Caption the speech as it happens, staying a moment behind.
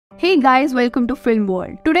Hey guys, welcome to Film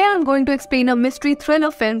World. Today I'm going to explain a mystery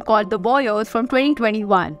thriller film called The Voyeurs from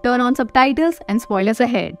 2021. Turn on subtitles and spoilers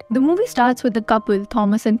ahead. The movie starts with the couple,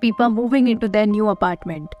 Thomas and Pippa, moving into their new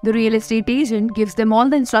apartment. The real estate agent gives them all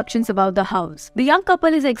the instructions about the house. The young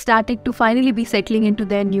couple is ecstatic to finally be settling into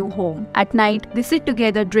their new home. At night, they sit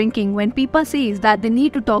together drinking when Pippa says that they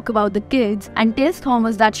need to talk about the kids and tells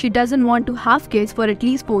Thomas that she doesn't want to have kids for at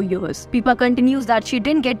least 4 years. Pippa continues that she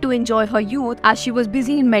didn't get to enjoy her youth as she was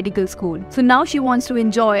busy in medical school. So now she wants to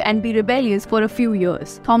enjoy and be rebellious for a few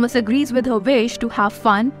years. Thomas agrees with her wish to have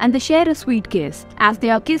fun and they share a sweet kiss. As they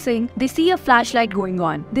are kissing, they see a flashlight going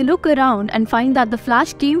on. They look around and find that the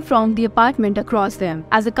flash came from the apartment across them,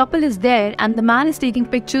 as the couple is there and the man is taking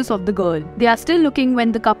pictures of the girl. They are still looking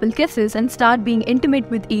when the couple kisses and start being intimate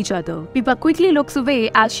with each other. Pippa quickly looks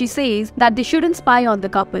away as she says that they shouldn't spy on the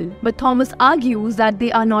couple, but Thomas argues that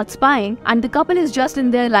they are not spying and the couple is just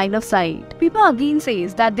in their line of sight. Pippa again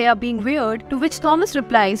says that they are being weird, to which Thomas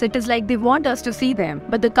replies it is like they want us to see them,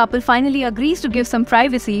 but the couple finally agrees to give some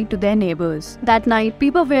privacy to their neighbors. That night,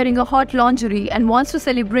 Pippa wearing a hot lingerie and wants to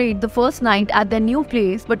celebrate the first night at their new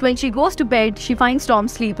place, but when she goes to bed, she finds Tom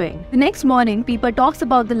sleeping. The next morning, Pippa talks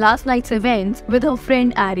about the last night's events with her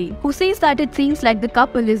friend Ari, who says that it seems like the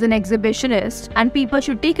couple is an exhibitionist and Pippa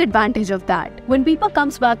should take advantage of that. When Pippa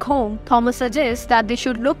comes back home, Thomas suggests that they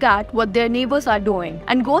should look at what their neighbors are doing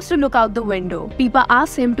and goes to look out the window. Pippa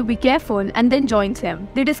asks him to be careful and then joins him.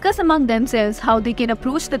 They discuss among themselves how they can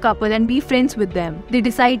approach the couple and be friends with them. They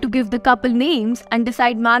decide to give the couple names and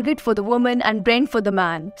decide Margaret for the woman and Brent for the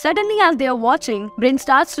man. Suddenly, as they are watching, Brent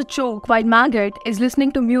starts to choke while Margaret is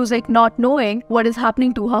listening to music, not knowing what is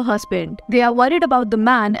happening to her husband. They are worried about the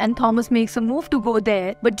man and Thomas makes a move to go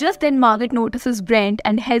there, but just then Margaret notices Brent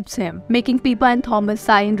and helps him, making Pippa and Thomas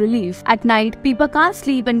sigh in relief. At night, Pippa can't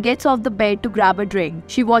sleep and gets off the bed to grab a drink.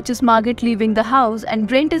 She watches Margaret leaving the house and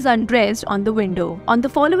Brent is undressed on the window. On the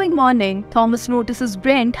following morning, Thomas notices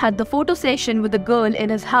Brent had the photo session with a girl in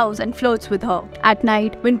his house and flirts with her. At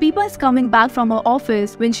night, when Pippa is coming back from her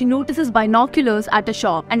office, when she notices binoculars at a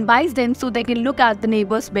shop and buys them so they can look at the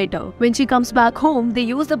neighbors better. When she comes back home, they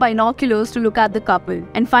use the binoculars to look at the couple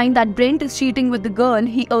and find that Brent is cheating with the girl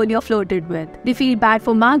he earlier flirted with. They feel bad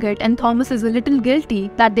for Margaret and Thomas is a little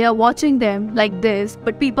guilty that they are watching them like this,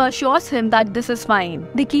 but Pippa assures him that this is fine.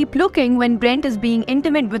 They keep looking when Brent is being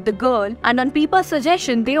intimate with the girl, and on Pippa's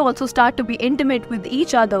suggestion, they also start to be intimate with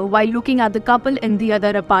each other while looking at the couple in the other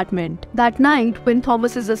apartment. That night, when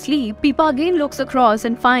Thomas is asleep, Pippa again looks across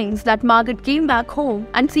and finds that Margaret came back home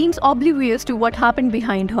and seems oblivious to what happened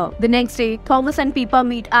behind her. The next day, Thomas and Pippa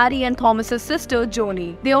meet Ari and Thomas's sister,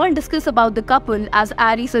 Joni. They all discuss about the couple as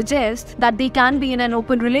Ari suggests that they can be in an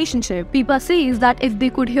open relationship. Pippa says that if they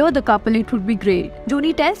could hear the couple, it would be great.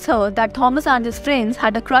 Joni tells her that Thomas and his friends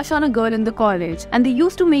had a crush on a girl in the college and they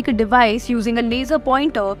used to make a device using a laser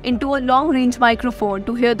pointer into a long-range microphone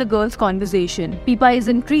to hear the girl's conversation. Pippa is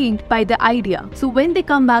intrigued by the idea. So when they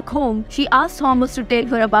come back home, she asks Thomas to tell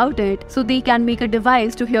her about it so they can make a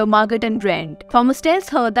device to hear Margaret and Brent. Thomas tells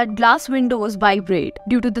her that glass windows vibrate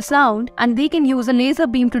due to the sound and they can use a laser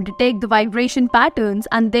beam to detect the vibration patterns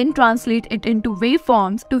and then translate it into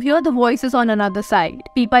waveforms to hear the voices on another side.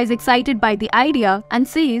 Pippa is excited by the idea and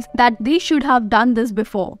says that they should have done this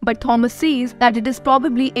before, but Thomas says that it is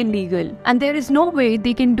probably illegal and there is no way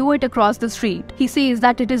they can do it across the street. He says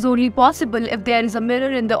that it is only possible if there is a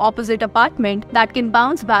mirror in the opposite apartment that can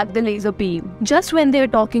bounce back the laser beam. Just when they are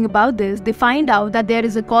talking about this, they find out that there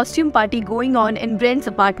is a costume party going on in Brent's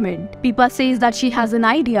apartment. Pippa says that she has an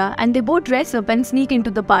idea and they both dress up and sneak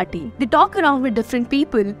into the party. They talk around with different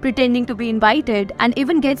people, pretending to be invited, and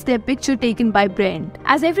even gets their picture taken by Brent.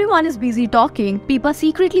 As everyone is busy talking, Pippa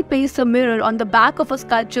secretly pastes a mirror on the back of a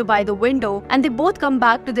sculpture by the window and they both come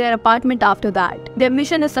back to their apartment after that. Their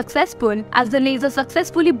mission is successful as the laser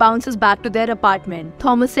successfully bounces back to their apartment.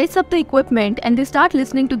 Thomas sets up the equipment and they start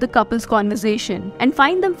listening to the couple's conversation and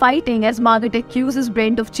find them fighting as Margaret accuses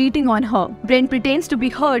Brent of cheating on her. Brent pretends to be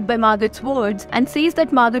hurt by Margaret's words and says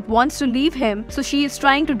that Margaret wants to leave him, so she is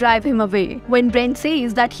trying to drive him away. When Brent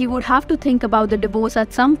says that he would have to think about the divorce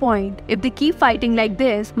at some point if they keep fighting like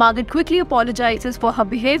this, Margaret quickly apologizes for her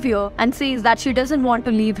behavior and says that she doesn't want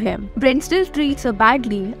to leave him. Brent still treats her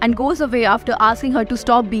badly and goes away after asking her to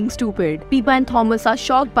stop being stupid. Pippa and Thomas are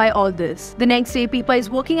shocked by all this. The next day, Pippa is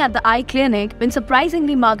working at the eye clinic when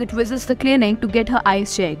surprisingly Margaret visits the clinic to get her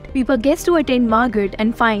eyes checked. Pippa gets to attend Margaret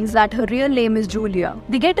and finds that her real name is Julia.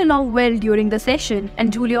 They get along well during the session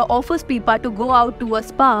and Julia offers Pippa to go out to a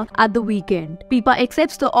spa at the weekend. Pippa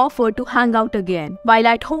accepts the offer to hang out again. While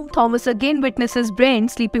at home, Thomas again witnesses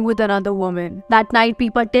Brent sleeping with another woman. That night,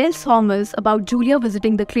 Pippa tells Thomas about Julia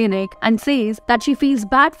visiting the clinic and says that she feels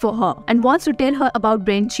bad for her and wants to tell her about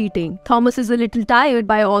Brent cheating. Thomas is a little tired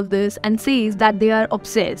by all this and says that they are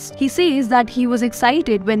obsessed. He says that he was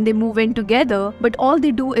excited when they move in together, but all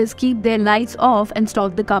they do is keep their lights off and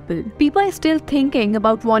stalk the couple. Pippa is still thinking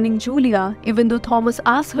about warning Julia, even though Thomas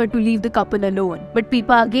asks her to leave the couple alone. But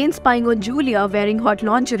Pippa again spying on Julia wearing hot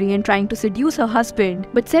lingerie and trying to seduce her husband,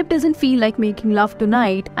 but Seb doesn't feel like making love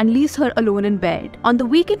tonight and leaves her alone in bed. On the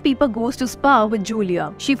weekend, Pippa goes to spa with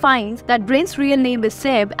Julia. She finds that Brent's real name is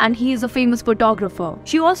Seb and he is a famous photographer.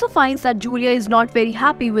 She also finds that Julia is not very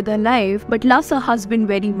happy with her life but loves her husband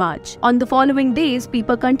very much. On the following days,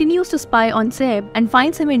 Pippa continues to spy on Seb and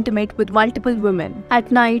finds him intimate with multiple women.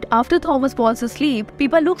 At night, after Thomas falls asleep,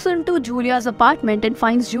 Pippa looks into Julia's apartment and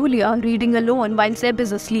finds Julia reading alone while Seb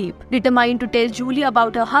is asleep. Determined to tell Julia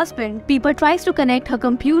about her husband, Pippa tries to connect her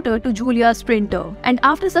computer to Julia's printer. And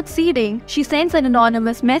after succeeding, she sends an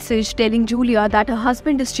anonymous message telling Julia that her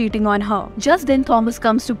husband is cheating on her. Just then, Thomas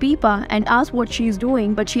comes to Pippa and asks what she is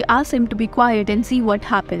doing, but she asks him to be quiet and see what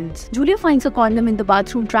happens. Julia finds a condom in the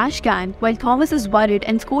bathroom trash can while Thomas is worried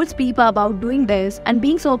and scolds Pippa about doing this and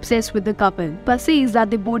being so obsessed with the couple. Pippa says that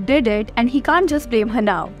they both did it and he can't just blame her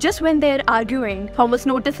now. Just when they're arguing, Thomas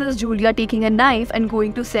notices Julia taking a knife and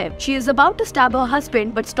going to Seb. She is about to stab her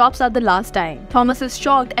husband but stops at the last time. Thomas is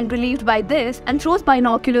shocked and relieved by this and throws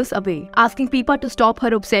binoculars away, asking Pippa to stop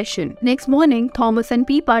her obsession. Next morning, Thomas and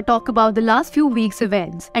Pippa talk about the last few weeks'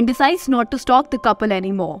 events and decides not to stalk the couple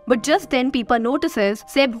anymore. But just then, Pippa notices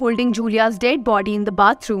Seb holding Julia's dead body in the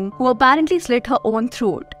bathroom, who apparently slit her own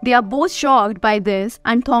throat. They are both shocked by this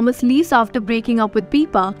and Thomas leaves after breaking up with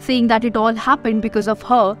Pippa, saying that it all happened because of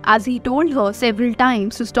her, as he told her several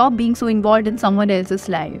times to stop being so involved in someone else's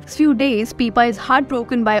life. Few days, Pippa is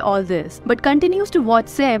heartbroken by all this, but continues to watch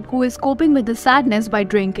Seb, who is coping with the sadness by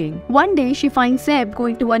drinking. One day, she finds Seb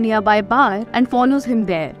going to a nearby bar and follows him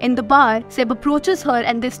there. In the bar, Seb approaches her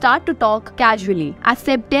and they start to talk casually, as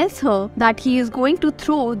Seb tells her that he is going to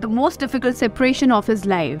throw the most difficult separation of his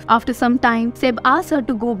life. After some time, Seb asks her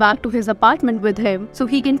to go back to his apartment with him so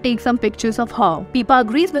he can take some pictures of her. Pippa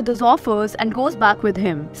agrees with his offers and goes back with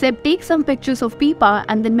him. Seb takes some pictures of Pippa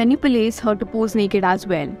and then manipulates her to pose naked as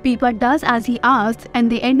well. Pippa does as he asks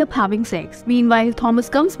and they end up having sex. Meanwhile, Thomas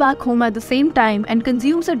comes back home at the same time and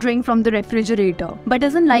consumes a drink from the refrigerator, but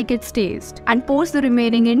doesn't like its taste and pours the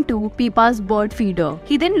remaining into Pippa's bird feeder.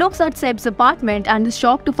 He then looks at Seb's apartment and is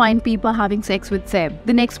shocked to find Pippa having sex with Seb.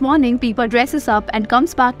 The next morning, Pippa dresses up and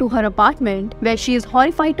comes back to her apartment, where she is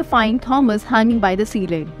horrified to find Thomas hanging by the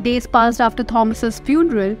ceiling. Days passed after Thomas's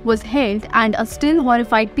funeral was held and a still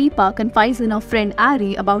horrified Pippa confides in her friend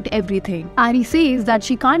Ari about everything. Ari says that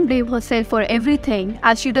she can't blame herself for everything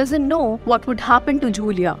as she doesn't know what would happen to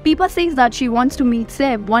Julia. Pippa says that she wants to meet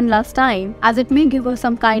Seb one last time as it may give her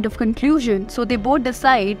some kind of conclusion, so they both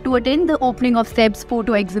decide to attend the opening of Seb's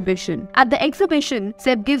photo exhibition. At the exhibition,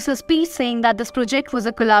 Seb gives a speech saying that this project was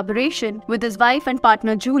a collaboration with his wife and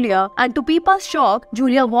partner Julia, and to Pippa's shock,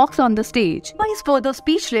 Julia walks on the stage. Pippa is further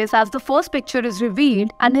speechless as the first picture is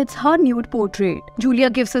revealed and it's her nude portrait. Julia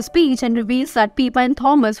gives a speech and reveals that Pippa and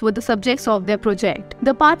Thomas were the subjects of their project.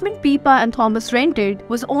 The apartment Pippa and Thomas rented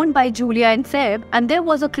was owned by Julia and Seb, and there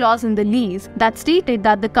was a clause in the lease that stated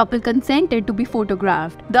that the couple consented to be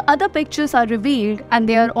photographed. The other pictures are revealed and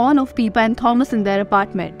they are all of Pippa and Thomas in their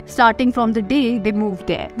apartment, starting from the day they moved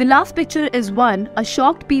there. The last picture is one a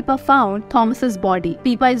shocked Pippa found Thomas's body.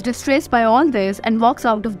 Pippa is distressed by all this and walks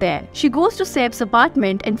out of there. She goes to Seb's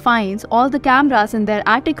apartment and finds all the cameras in their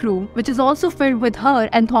attic room, which is also filled with her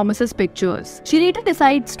and Thomas's pictures. She later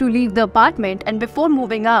decides to leave the apartment, and before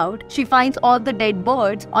moving out, she finds all the dead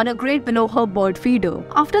birds on a grate below her bird feeder.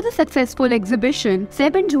 After the successful exhibition,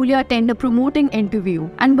 Seb and Julia attend a promoting interview,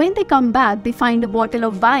 and when they come back, they find a bottle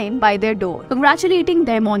of wine by their door, congratulating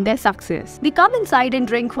them on their success. They come inside and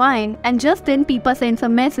drink wine, and just then Pippa sends a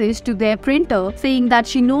message to their printer saying that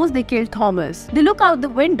she knows they killed Thomas. They look out the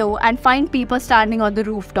window and find Pippa standing on the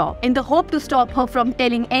rooftop. In the hope to stop her from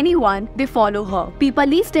telling anyone, they follow her. Pippa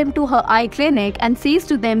leads them to her eye clinic and says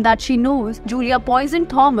to them that she knows Julia poisoned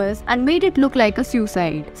Thomas and made it look like a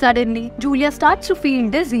suicide. Suddenly, Julia starts to feel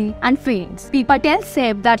dizzy and faints. Pippa tells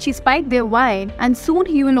Seb that she spiked their wine and soon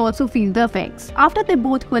he will also feel the effects. After they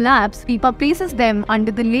both collapse, Pippa places them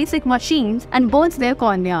under the LASIK machines and burns their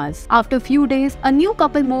corneas. After a few days, a new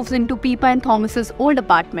couple moves into Pippa and Thomas's old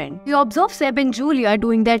apartment. We observe Seb and Julia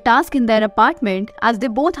doing their task in their apartment as they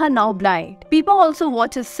both are now blind. Pippa also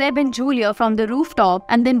watches Seb and Julia from the rooftop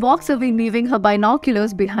and then walks away, leaving her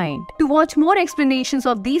binoculars behind. To watch more explanations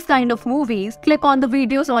of these kind of movies, click on the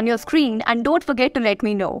videos on your screen and don't forget to let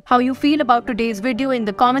me know how you feel about today's video in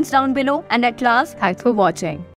the comments down below. And at last, thanks for watching.